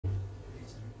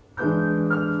Life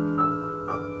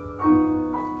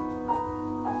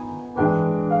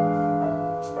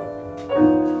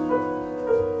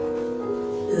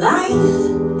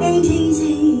ain't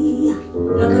easy,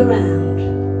 look around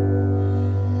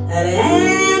at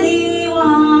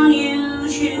anyone you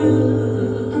choose,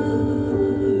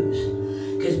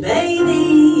 'cause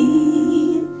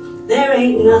baby, there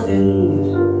ain't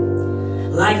nothing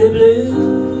like the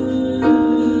blues.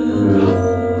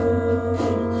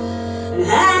 And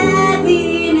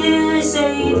happiness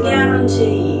ain't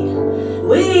guaranteed,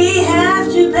 we have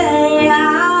to pay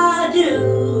our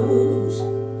dues.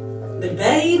 But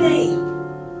baby,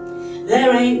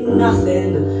 there ain't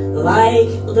nothing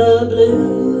like the blues.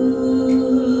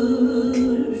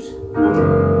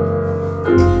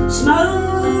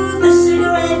 Smoke a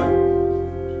cigarette,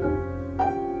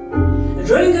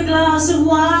 drink a glass of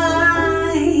wine,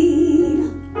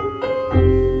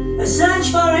 search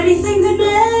for anything that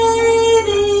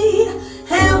maybe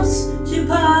helps to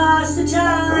pass the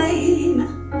time.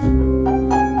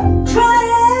 Try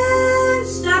and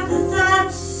stop the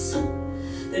thoughts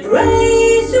that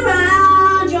race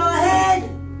around your head.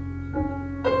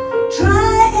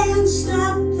 Try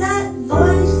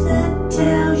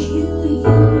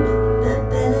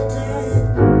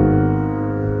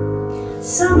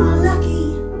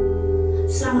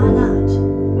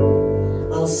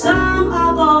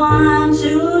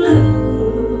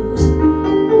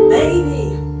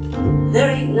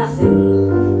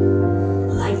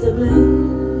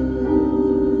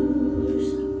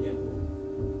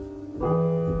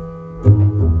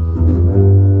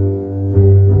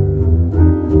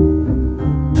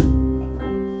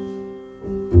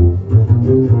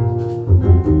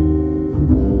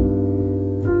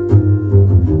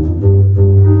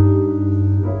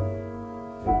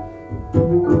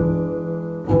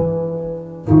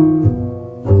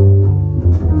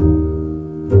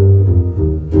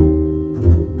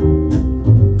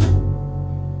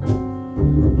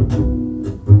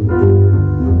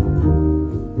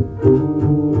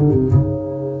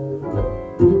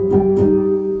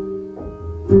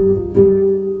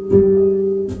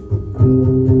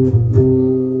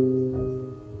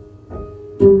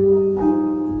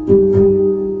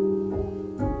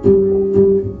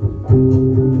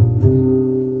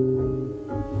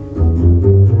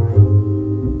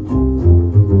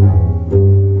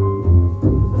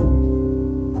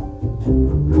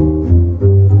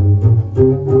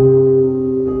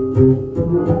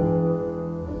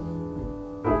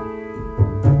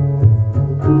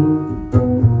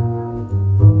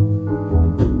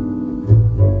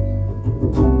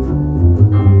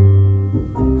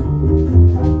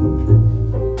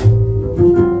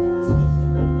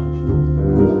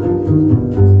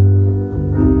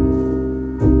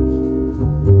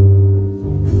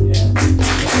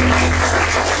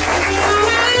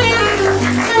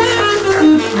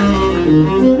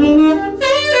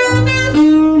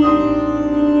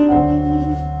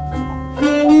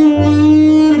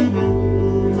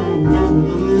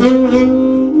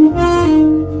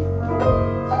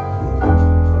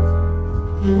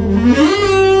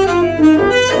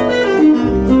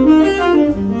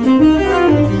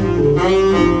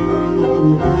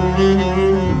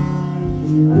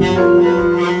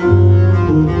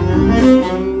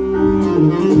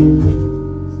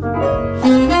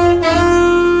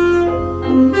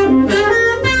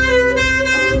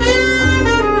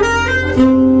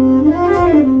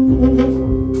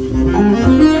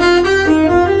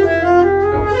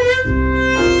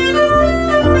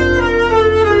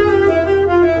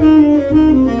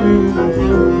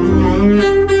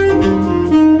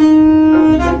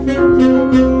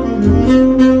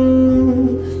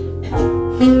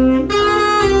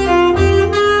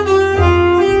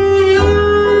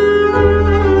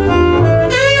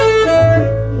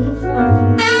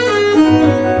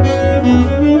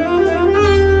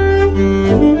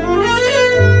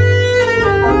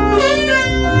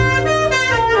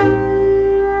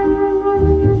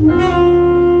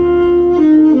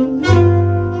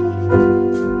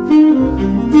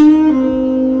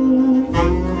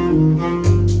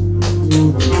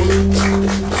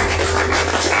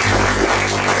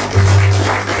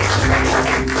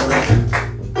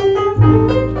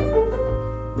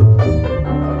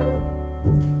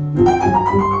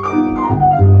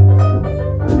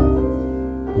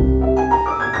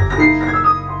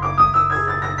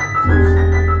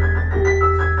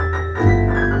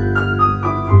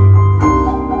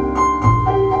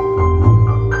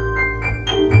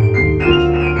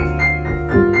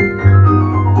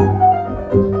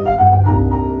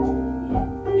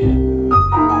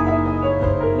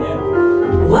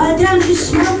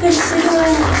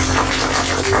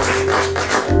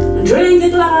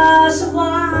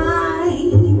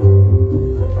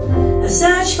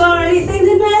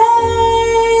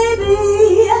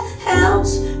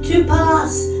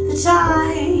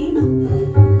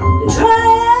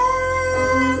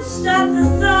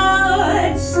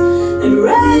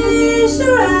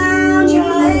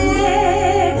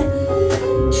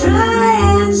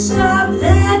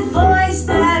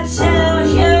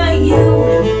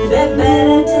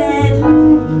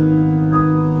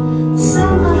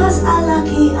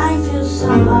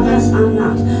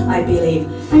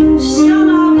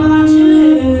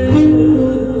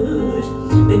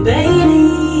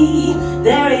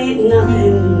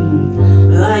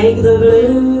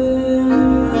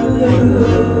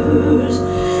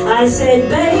I said,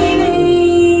 baby,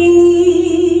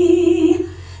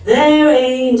 there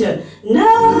ain't